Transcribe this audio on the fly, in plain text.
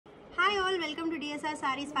welcome to DSR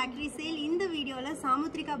Sarees factory sale. In the video la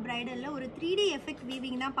Samudrika bridal la ஒரு 3D effect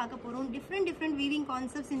weaving தான் பார்க்க போறோம். different weaving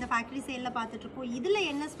concepts இந்த factory sale ல பார்த்துட்டு இருக்கோம். இதுல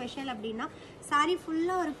என்ன ஸ்பெஷல் அப்படினா saree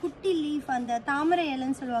full-ஆ ஒரு குட்டி leaf அந்த தாமரை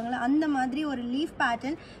இலைன்னு சொல்வாங்கல அந்த மாதிரி ஒரு leaf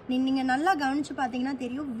pattern நீங்க நல்லா கவனிச்சு பாத்தீங்கன்னா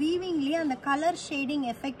தெரியும் weavingலயே அந்த color shading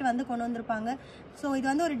effect வந்து கொண்டு வந்திருப்பாங்க. So இது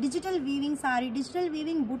வந்து ஒரு digital weaving saree. digital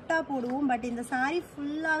weaving புட்டா போடுவோம் பட் இந்த saree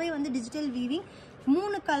full-ஆவே வந்து digital weaving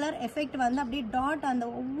மூணு கலர் எஃபெக்ட் வந்து அப்படியே டாட் அந்த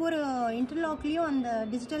ஒவ்வொரு இன்டர்லாக்லயும் அந்த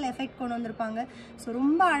டிஜிட்டல் எஃபெக்ட் கொண்டு வந்திருப்பாங்க. ஸோ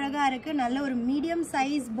ரொம்ப அழகா இருக்கு. நல்ல ஒரு மீடியம்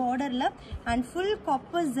சைஸ் பார்டர்ல அண்ட் ஃபுல்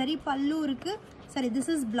காப்பர் ஜரி பல்லு இருக்கு. சரி,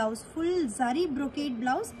 this is blouse. Full zari brocade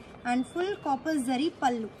blouse and full copper zari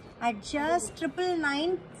பல்லு at just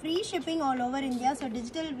 999 free shipping all over India. So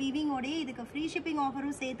digital weaving ode idukku free shipping offer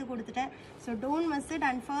sethu kodutiten. So don't miss it.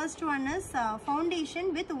 And first one is foundation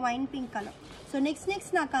with wine pink color. So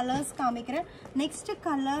next na colors kaamikren. Next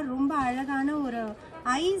color romba alagana oru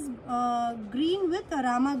ice green with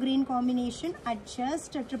rama green combination at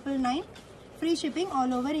just 999 free shipping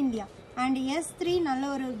all over India. And S3 நல்ல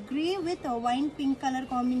ஒரு grey with a wine pink color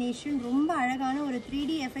combination ரொம்ப அழகான ஒரு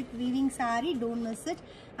 3D effect weaving saree, don't miss it.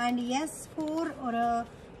 And S4 ஒரு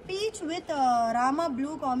peach with rama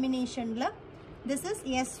blue combination la, this is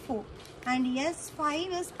S4. And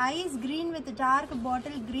S5 is ice green with dark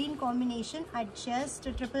bottle green combination at just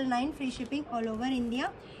 999 free shipping all over India.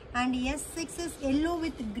 And S6 is yellow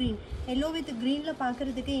with green. Yellow with green la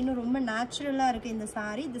பார்க்கிறதுக்கு இன்னும் ரொம்ப நேச்சுரலா இருக்கு இந்த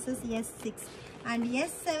saree. This is S6. And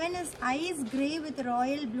S7 is ice grey with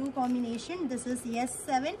royal blue combination. This is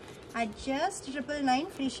S7 at just 999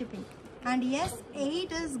 free shipping. And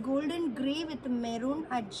S8 is golden grey with maroon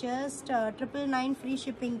at just 999 free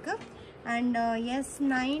shipping. And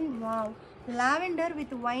S9, wow, lavender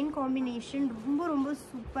with wine combination ரொம்ப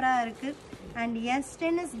சூப்பரா இருக்கு. And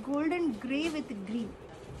S10 is golden grey with green.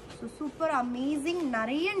 So super amazing.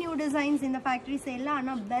 நிறைய new designs in the factory sale la,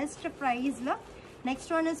 ஆனா best price la. Next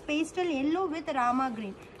one is pastel yellow with rama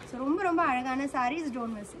green. So ரொம்ப அழகான sarees,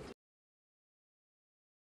 don't miss it.